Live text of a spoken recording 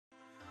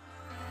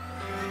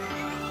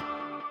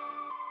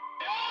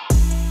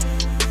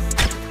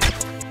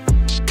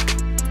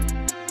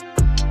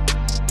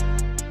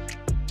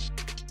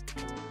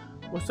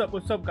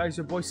What's up, guys?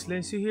 Your boy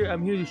Silencio here.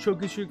 I'm here to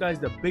showcase you guys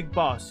the big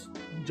boss,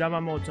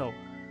 Yamamoto.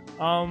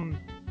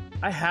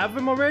 I have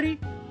him already.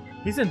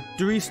 He's in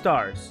 3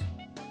 stars.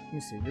 Let me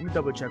see. Let me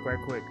double check right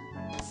quick.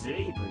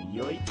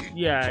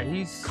 Yeah,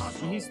 he's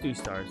 3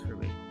 stars for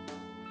me.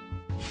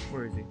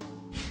 Where is he?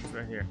 He's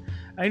right here.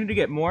 I need to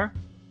get more,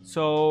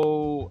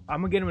 so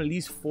I'm gonna get him at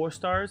least 4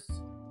 stars.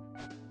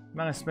 I'm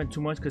not gonna spend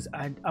too much because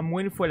I'm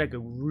waiting for like a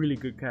really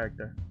good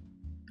character.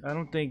 I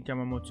don't think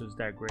Yamamoto is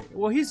that great.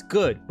 Well, he's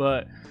good,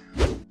 but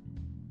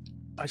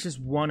I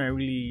just want to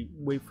really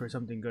wait for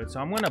something good.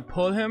 So I'm gonna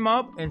pull him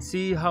up and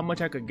see how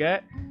much I could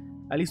get.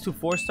 At least to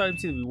 4 stars and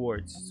see the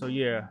rewards. So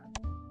yeah.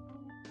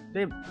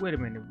 Wait a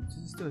minute, is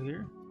it still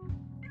here?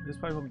 This is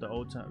probably from the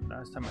old time.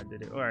 Last time I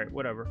did it. All right,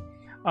 whatever.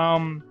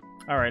 All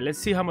right, let's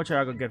see how much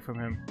I could get from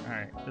him. All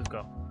right, let's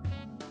go.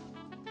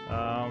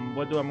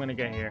 What do I'm gonna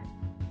get here?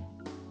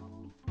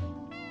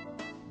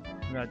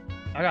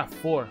 I got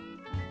 4.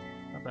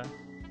 Not bad.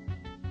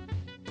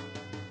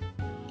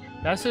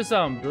 That's his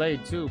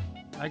blade too.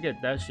 I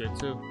get that shit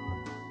too.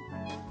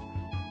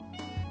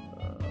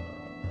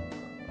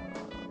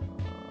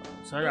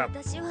 So I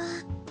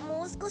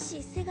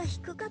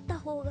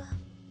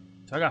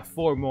got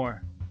 4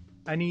 more.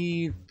 I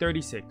need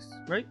 36,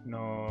 right?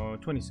 No,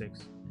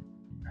 26.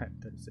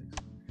 36.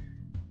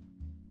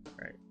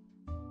 Right.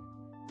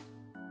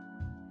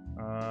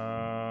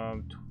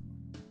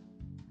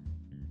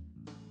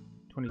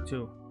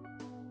 22.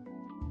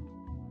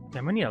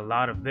 Damn, I need a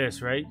lot of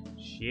this, right?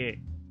 Shit.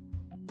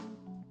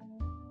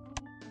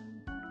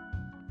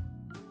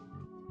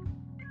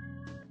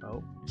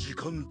 Oh. I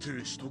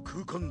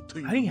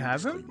didn't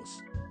have him?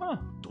 Huh.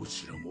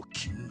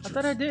 I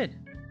thought I did.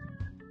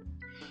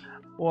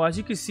 Well, as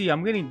you can see,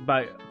 I'm getting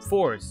by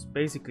 4s,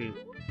 basically.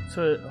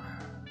 So,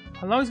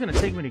 how long is it gonna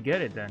take me to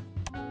get it then?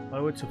 All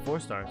the way to 4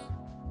 stars.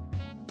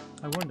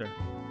 I wonder.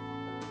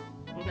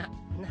 Get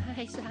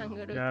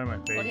out of my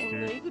face,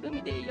 dude.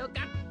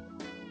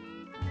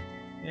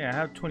 Yeah, I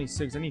have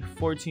 26. I need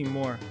 14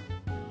 more.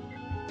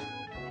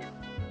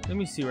 Let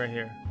me see right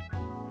here.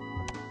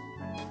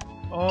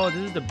 Oh,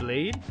 this is the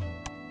blade?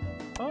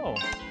 Oh,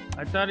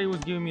 I thought he was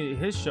giving me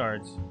his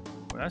shards.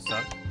 Well, that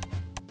sucks.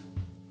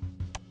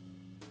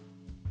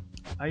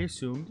 I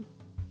assumed.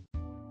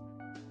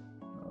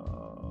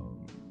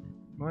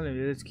 Well,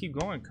 let's keep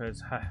going,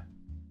 because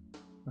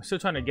I'm still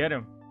trying to get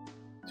him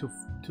to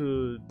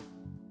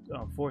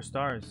 4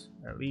 stars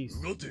at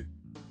least.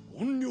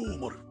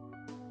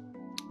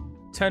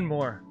 10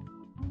 more.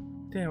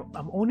 Damn,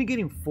 I'm only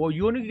getting 4.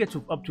 You only get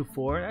up to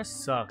 4? That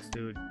sucks,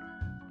 dude.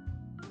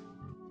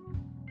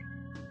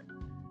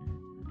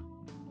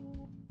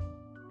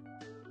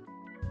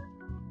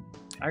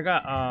 I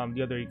got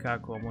the other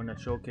Ikako I want to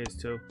showcase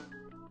too.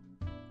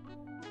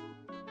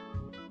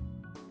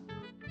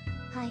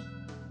 Hi,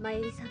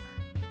 Mayuri-san.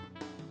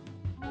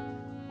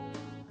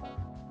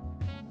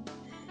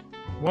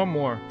 1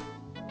 more.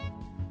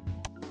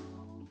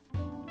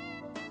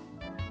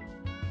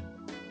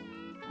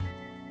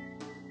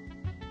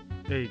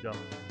 There you go.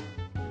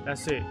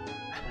 That's it.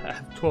 I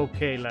have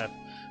 12k left.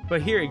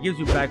 But here it gives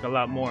you back a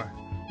lot more.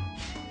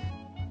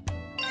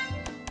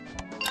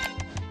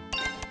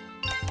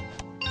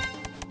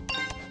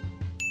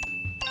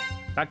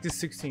 Back to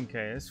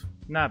 16k. It's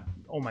not,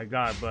 oh my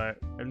god, but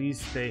at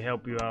least they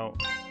help you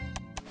out.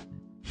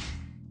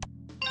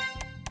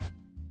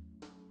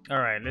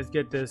 Alright, let's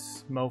get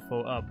this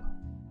mofo up.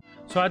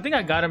 So I think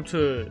I got him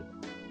to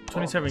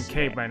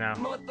 27k by now.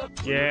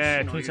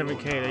 Yeah,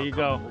 27k, there you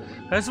go.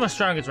 That's my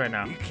strongest right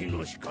now.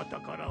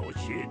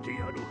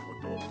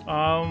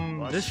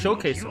 Let's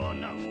showcase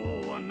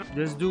him.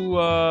 Let's do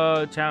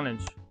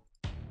challenge.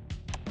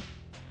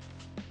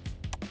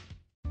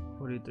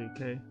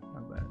 43k,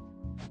 not bad.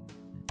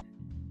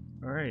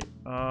 Alright,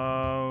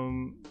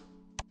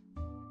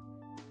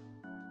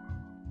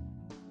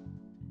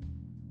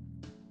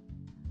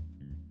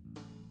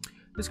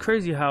 it's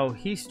crazy how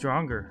he's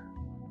stronger,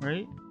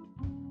 right?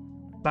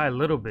 By a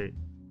little bit.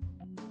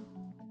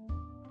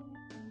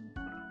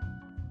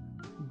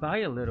 By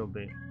a little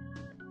bit.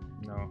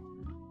 No.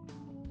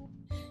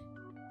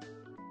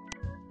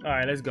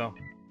 Alright, let's go.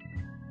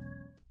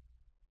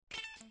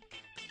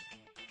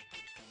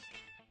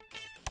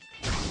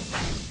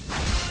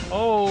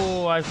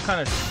 Oh, I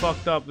kind of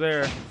fucked up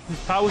there. His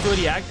power's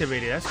already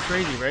activated. That's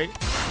crazy, right?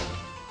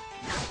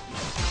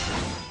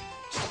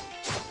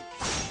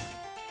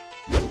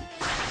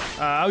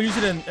 I'll use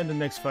it in the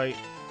next fight.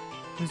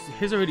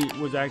 His already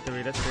was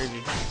activated. That's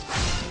crazy.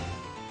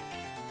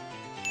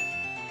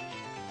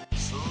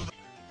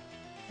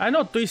 I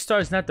know 3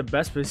 stars is not the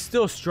best, but it's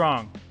still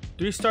strong.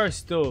 3 stars is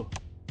still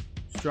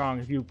strong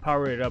if you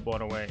power it up all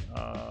the way.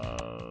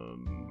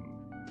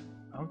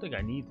 I don't think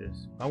I need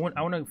this. I want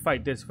to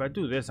fight this. If I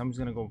do this, I'm just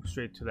gonna go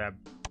straight to that.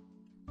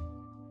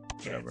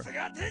 Whatever.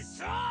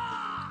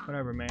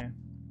 Whatever, man.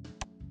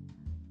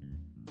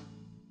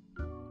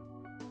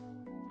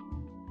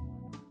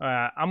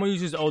 Alright, I'm gonna use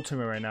his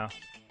ultimate right now.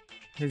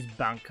 His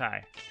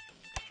Bankai.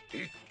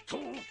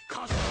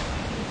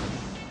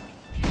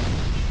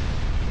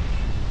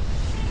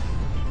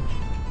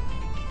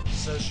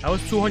 That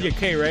was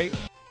 200k, right?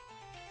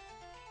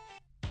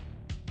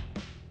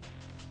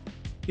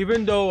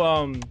 Even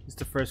though it's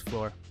the first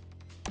floor,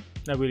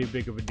 not really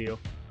big of a deal.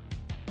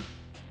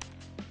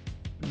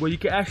 Well, you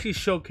can actually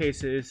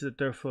showcase it. It's the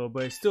third floor,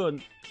 but it's still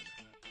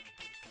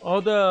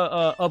all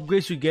the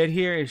upgrades you get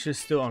here is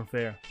just still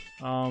unfair.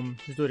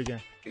 Let's do it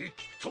again.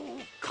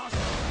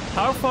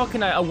 How far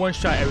can I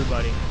one-shot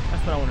everybody?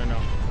 That's what I want to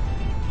know.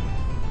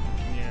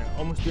 Yeah,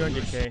 almost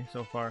 300k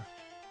so far.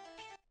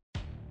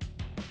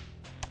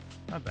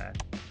 Not bad.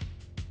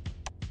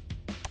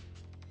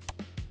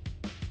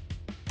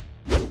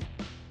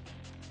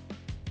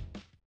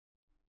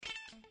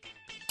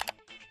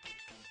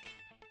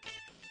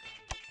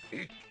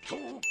 Did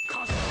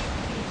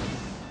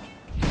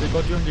they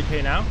go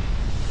 300k now?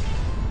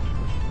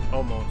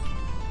 Almost.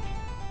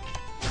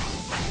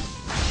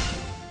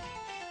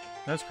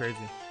 That's crazy.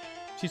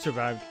 She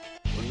survived.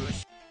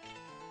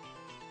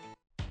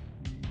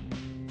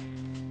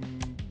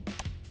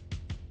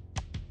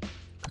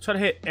 I'll try to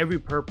hit every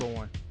purple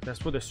one.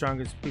 That's where the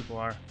strongest people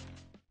are.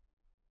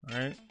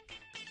 Alright.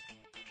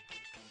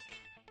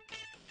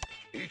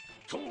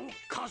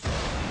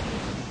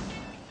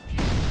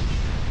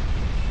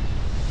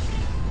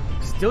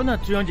 Still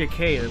not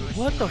 300k.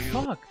 What the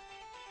fuck?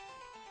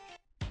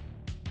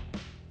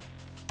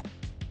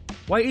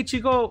 Why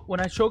Ichigo, when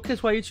I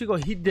showcased why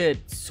Ichigo, he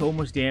did so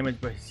much damage,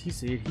 but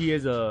he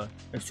is a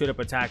straight up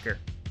attacker.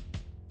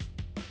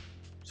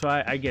 So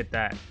I get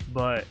that.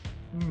 But,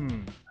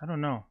 I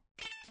don't know.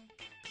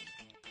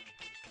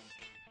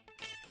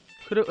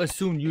 Could have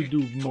assumed you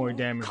do more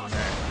damage than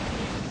that.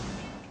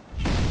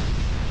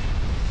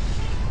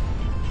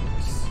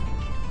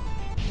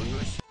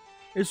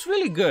 It's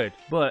really good,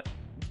 but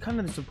kind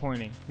of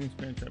disappointing.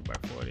 Experience by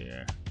 40,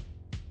 yeah.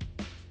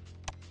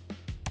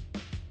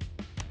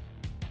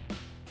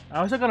 I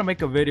also gotta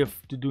make a video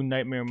to do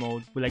nightmare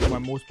mode with like my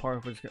most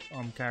powerful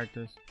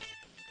characters.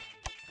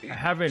 I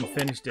haven't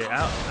finished it.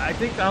 I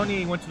think I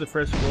only went to the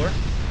first floor.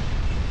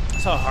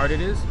 That's how hard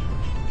it is.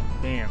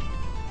 Damn.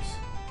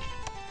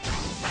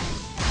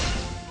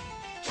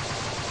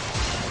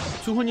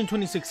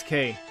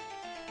 226k.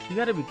 You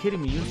gotta be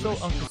kidding me. You're so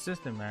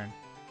inconsistent, man.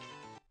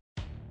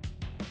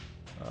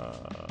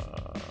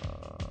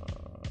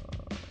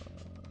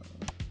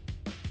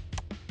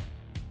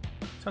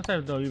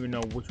 Sometimes I don't even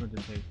know which one to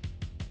take.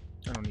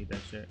 I don't need that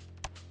shit.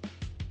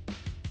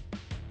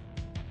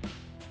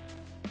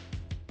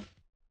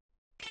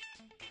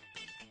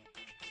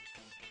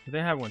 They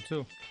have one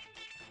too.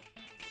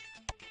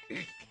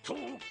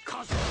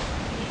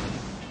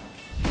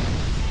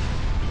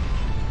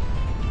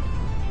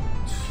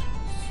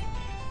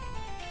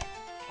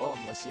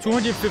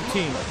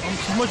 215.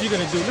 How much are you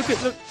gonna do? Look at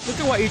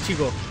what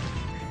Ichigo.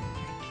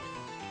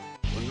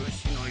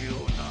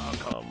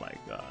 Oh my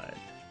god.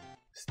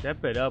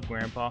 Step it up,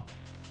 Grandpa.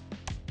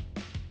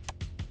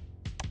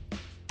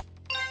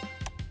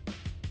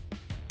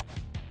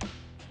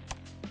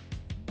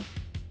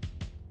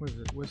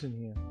 What's in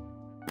here?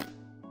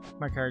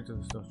 My characters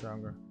are still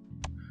stronger.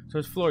 So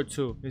it's floor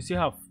 2. Let's see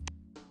how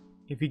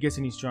if he gets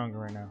any stronger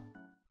right now.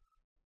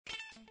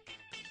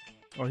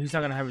 Or he's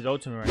not gonna have his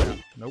ultimate right now.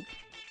 Nope.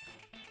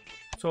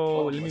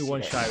 So let me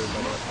one shot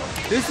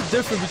everybody. This is the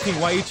difference between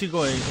why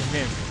Ichigo and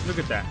him. Look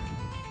at that.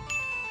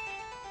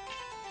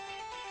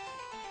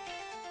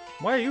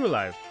 Why are you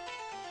alive?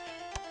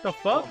 The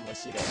fuck?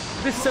 This is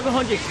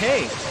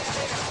 700k.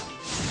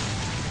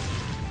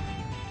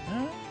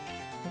 Huh?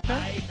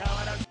 Okay.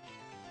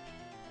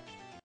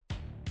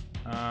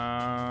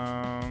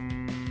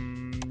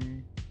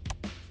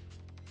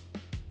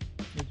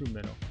 Let's do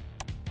middle.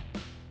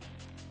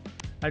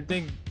 I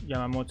think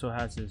Yamamoto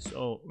has his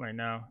ult right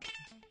now.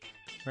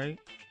 Right?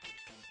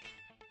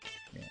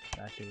 Yeah,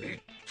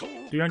 activate.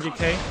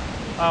 300k?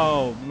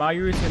 Oh,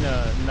 Mayuri's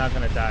not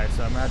gonna die,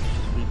 so I'm gonna have to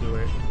just redo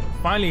it.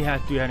 Finally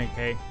has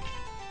 300k.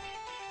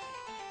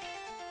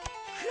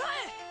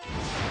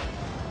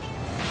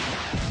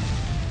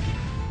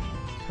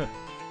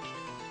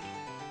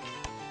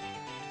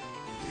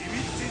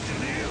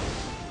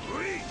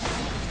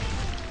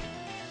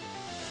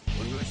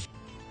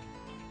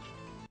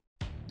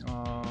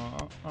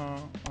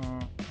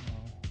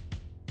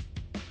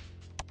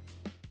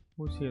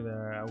 Who's here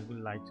that I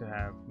would like to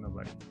have?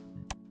 Nobody.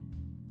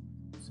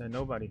 Say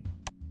nobody.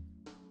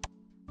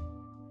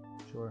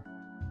 Sure.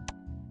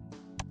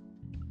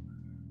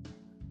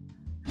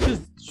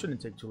 Just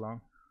shouldn't take too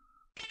long.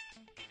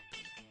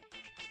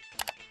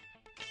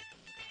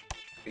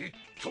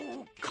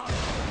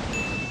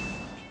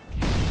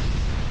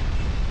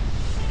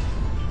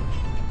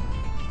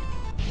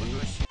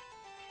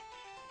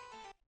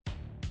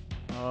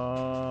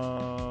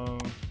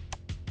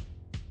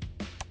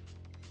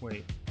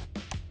 Wait.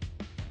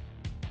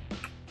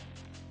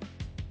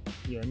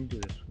 Yeah, let me do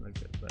this like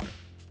this better.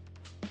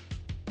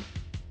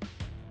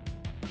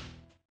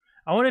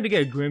 I wanted to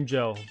get a Grim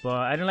Gel, but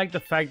I didn't like the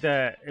fact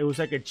that it was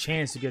like a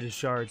chance to get his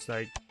shards.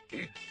 Like,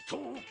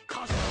 so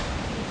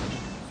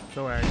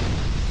aggy.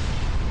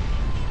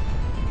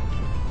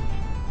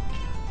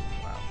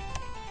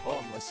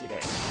 Wow.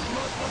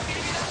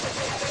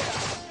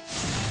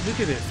 Look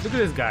at this. Look at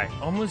this guy.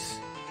 Almost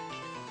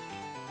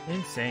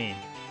insane.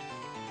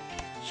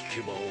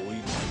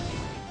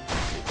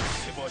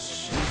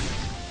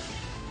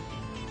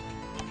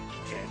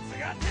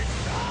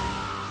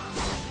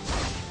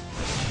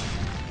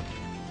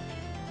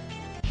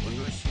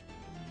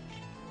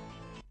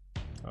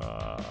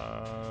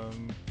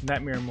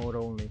 Nightmare mode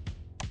only,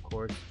 of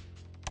course.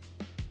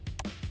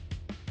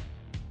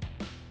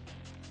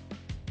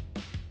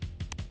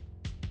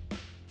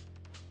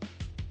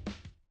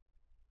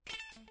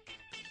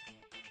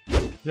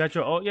 You got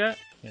your ult yet?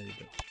 Yeah, you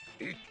do.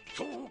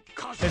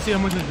 Let's see how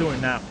much he's doing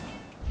now.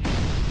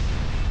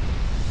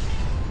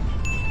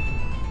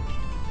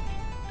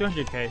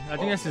 300k. I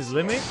think that's his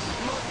limit.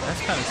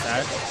 That's kind of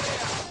sad.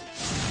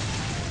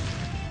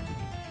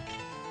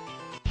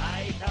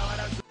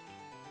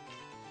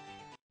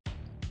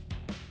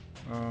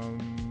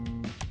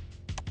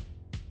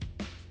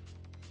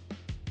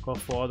 Go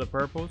for all the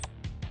purples.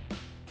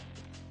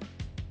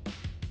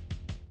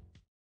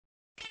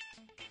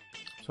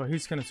 So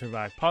he's gonna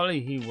survive. Probably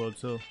he will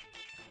too.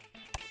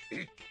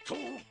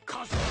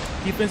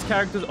 Defense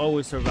characters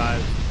always survive.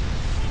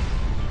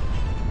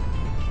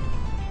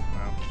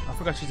 Wow. I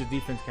forgot she's a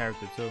defense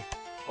character too.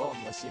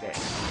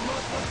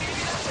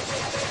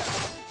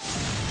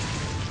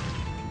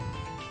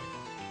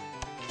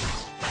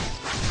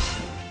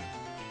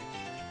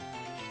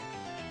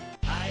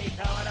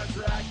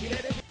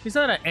 He's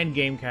not an end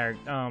game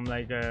character,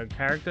 like a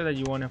character that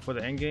you want for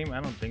the end game. I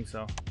don't think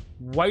so.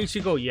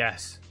 Ichigo,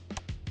 yes,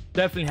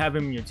 definitely have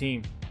him in your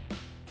team.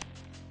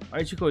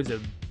 Ichigo is a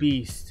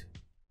beast.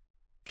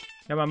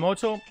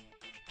 Yamamoto,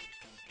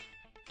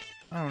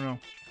 I don't know.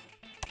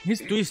 He's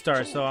 3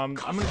 stars, so I'm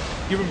gonna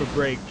give him a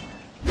break.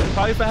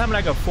 Probably if I have him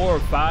like a 4 or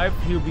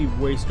 5, he'll be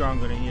way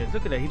stronger than he is.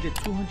 Look at that, he did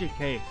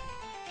 200k.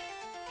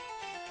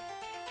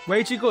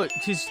 Ichigo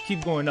just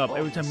keep going up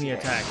every time he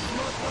attacks.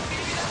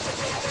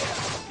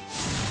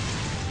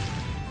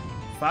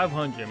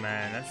 500,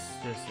 man, that's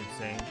just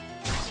insane.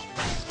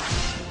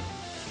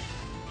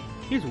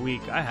 He's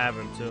weak. I have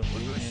him too.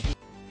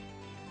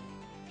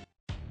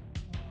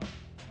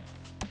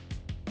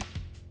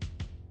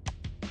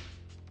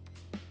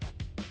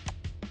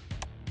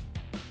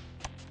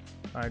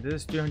 Alright, this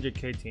is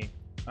 300k team.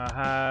 I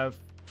have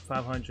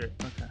 500.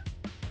 Okay.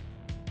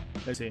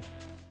 Let's see.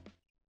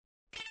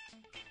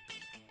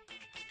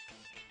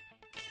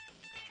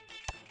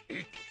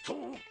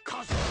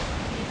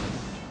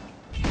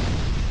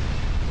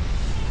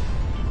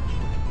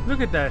 Look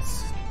at that.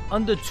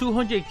 Under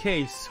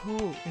 200k. So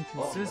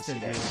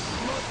inconsistent, dude.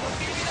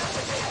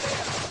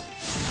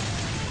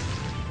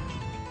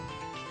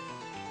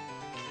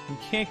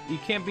 You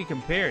can't be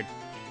compared.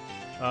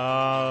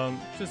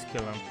 Just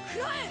kill him.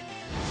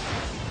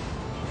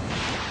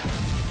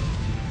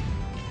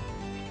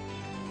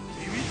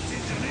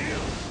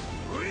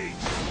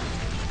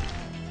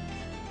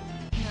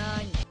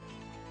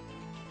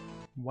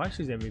 Why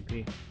she's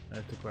MVP?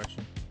 That's the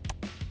question.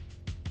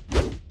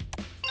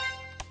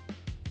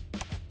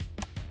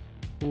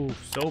 Ooh,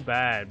 so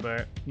bad,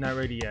 but not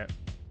ready yet.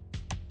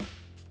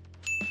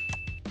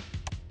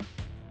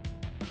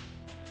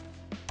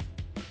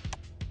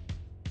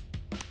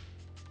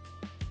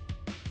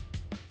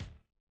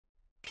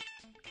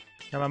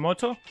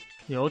 Yamamoto,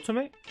 the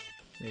ultimate?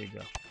 There you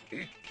go.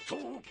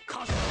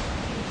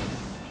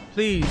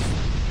 Please,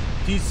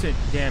 decent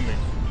damage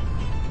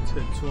to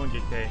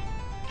 200k.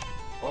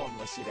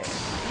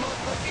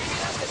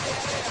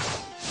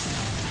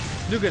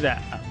 Look at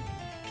that.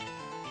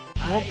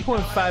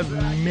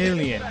 1.5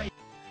 million.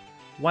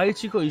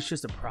 Ichigo is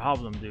just a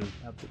problem, dude.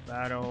 After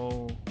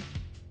battle.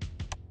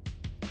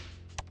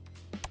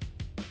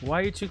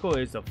 Ichigo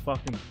is a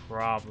fucking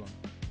problem.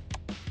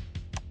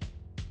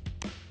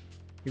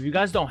 If you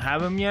guys don't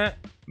have him yet,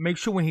 make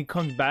sure when he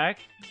comes back,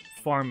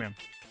 farm him.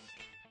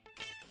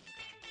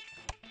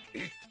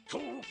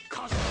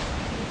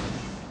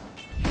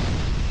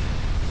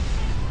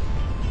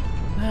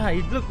 Ah,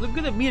 look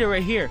at the meter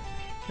right here.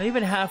 Not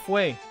even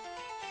halfway.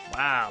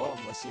 Wow.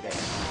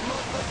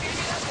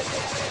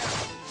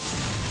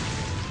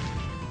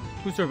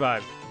 Who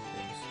survived?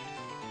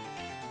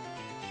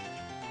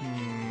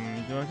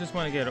 Do I just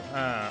want to get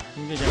let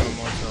me get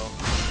Yamamoto.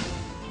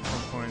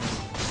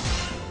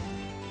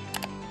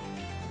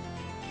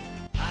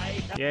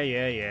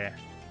 Yeah.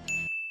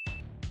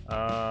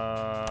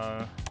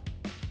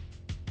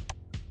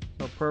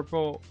 So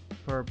purple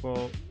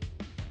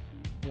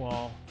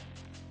wall.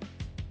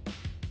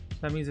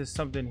 That means there's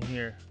something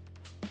here.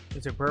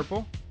 Is it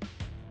purple?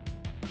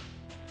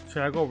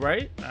 Should I go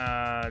right?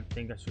 I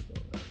think I should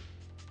go right.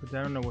 But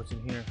I don't know what's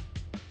in here.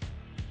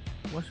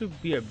 What should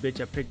be a bitch?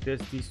 I picked this.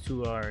 These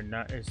two are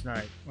not. It's not.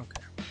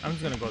 Okay. I'm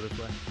just gonna go this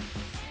way.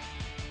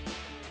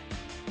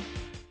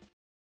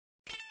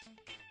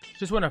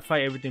 Just want to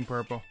fight everything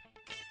purple.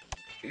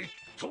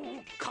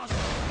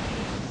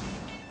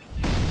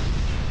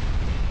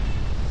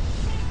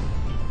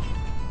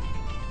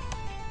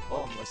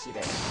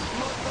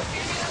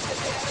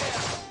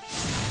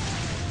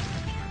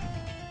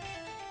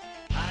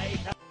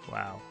 Wow.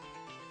 Wow.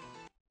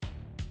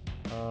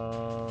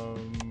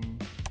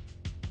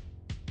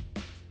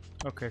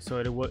 Okay, so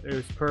it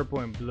was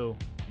purple and blue.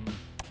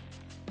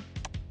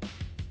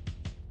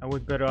 I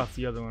was better off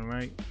the other one,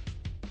 right?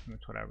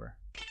 It's whatever.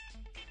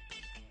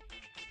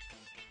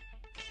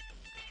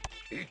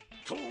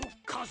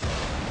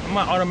 I'm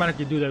gonna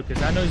automatically do that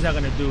because I know he's not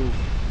gonna do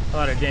a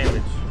lot of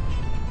damage.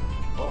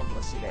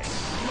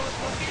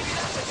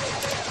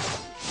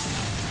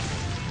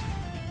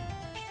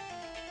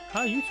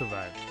 How you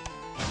survive?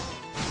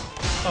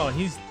 Oh,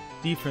 he's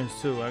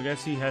defense too. I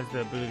guess he has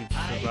the ability to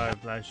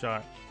survive last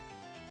shot.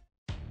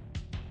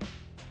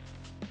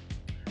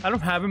 I don't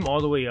have him all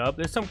the way up.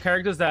 There's some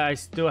characters that I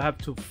still have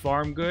to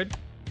farm good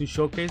to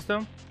showcase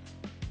them.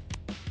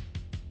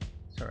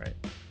 It's alright.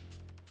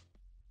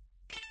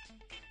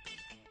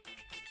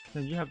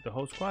 Then you have the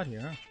whole squad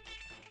here, huh?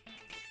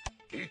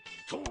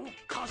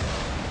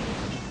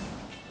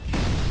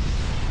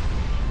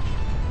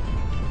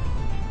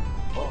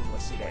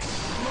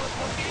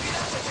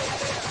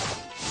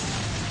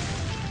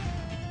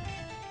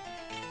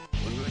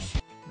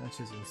 That's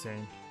just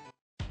insane.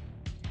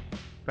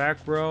 Back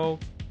row.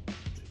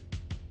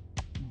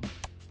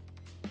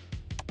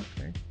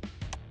 Okay.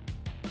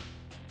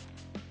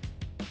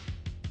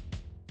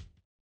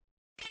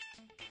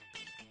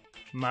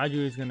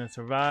 Maju is gonna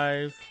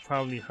survive.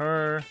 Probably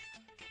her.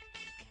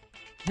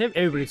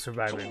 Everybody's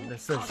surviving.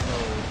 That's such no.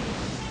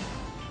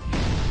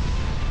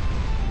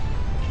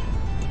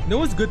 You know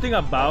what's good thing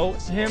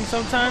about him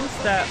sometimes?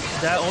 That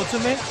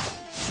ultimate,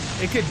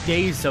 it could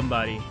daze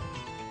somebody,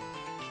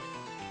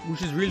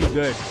 which is really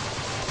good.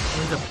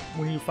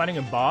 When you're fighting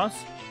a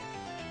boss,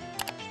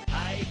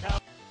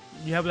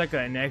 you have like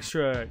an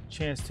extra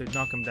chance to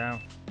knock him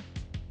down.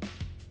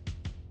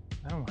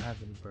 I don't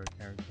have any bird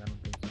characters. I don't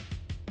think so.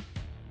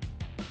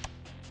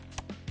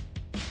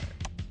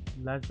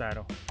 Last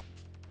battle.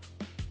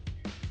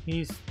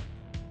 He's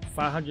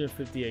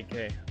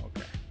 558k.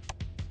 Okay.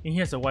 And he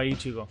has a white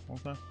Ichigo.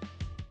 Okay.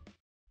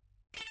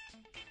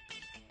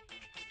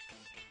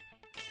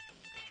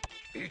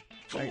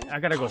 I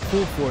gotta go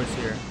full force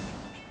here.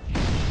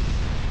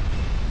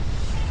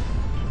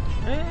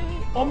 Hey,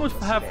 almost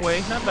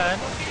halfway. Not bad.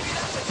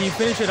 Can you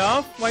finish it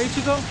off? White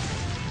Ichigo?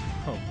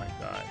 Oh my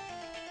god.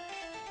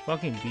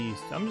 Fucking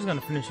beast. I'm just gonna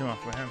finish him off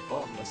for him.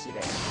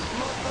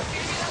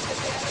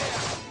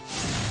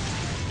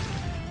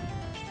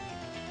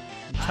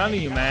 I'm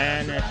telling you,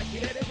 man.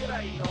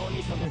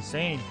 It's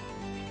insane.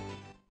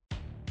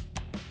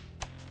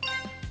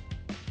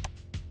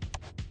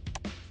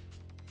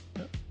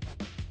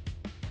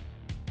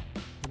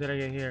 What did I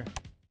get here?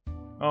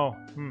 Oh,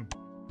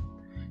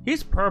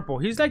 He's purple.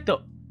 He's like the...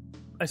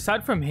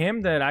 Aside from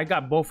him, that I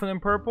got both of them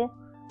purple.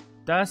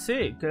 That's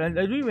it. I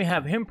don't even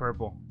have him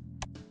purple.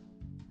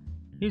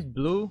 He's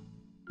blue.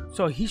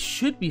 So he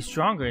should be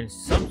stronger in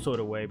some sort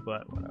of way,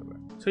 but whatever.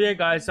 So yeah,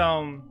 guys,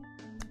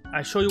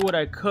 I show you what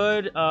I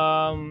could.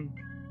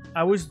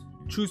 I would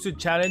choose the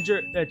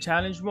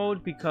challenge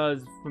mode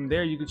because from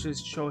there you could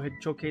just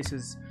showcase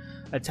his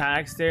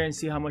attacks there and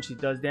see how much he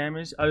does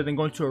damage, other than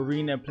going to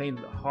arena and playing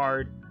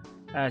hard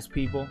as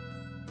people.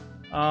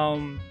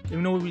 Let me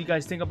know what you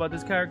guys think about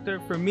this character.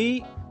 For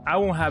me, I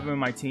won't have him in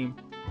my team.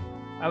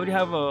 I would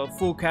have a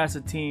full cast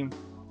of team,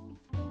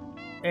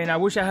 and I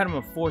wish I had him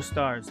at 4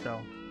 stars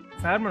though.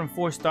 If I had him on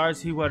 4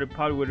 stars, he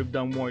probably would have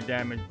done more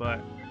damage, but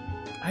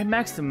I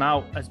maxed him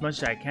out as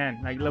much as I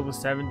can, like level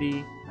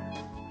 70.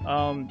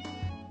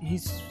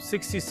 He's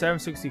 67,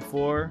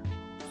 64,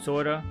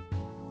 sorta.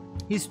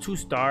 He's 2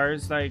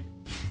 stars. Like,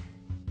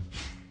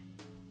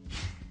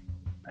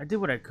 I did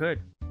what I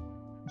could.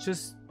 It's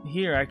just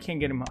here I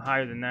can't get him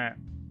higher than that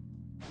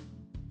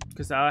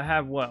because I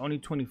have what, only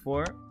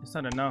 24. It's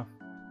not enough,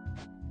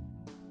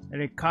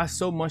 and it costs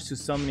so much to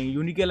summoning.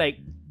 You only get like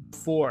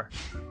 4.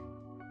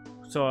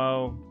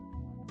 So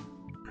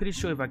pretty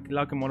sure if I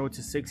lock him all the way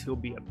to 6, he'll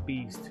be a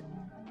beast.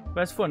 But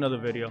that's for another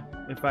video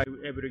if I'm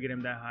able to get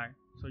him that high.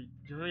 So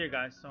yeah,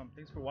 guys,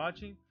 thanks for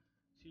watching.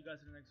 See you guys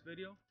in the next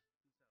video.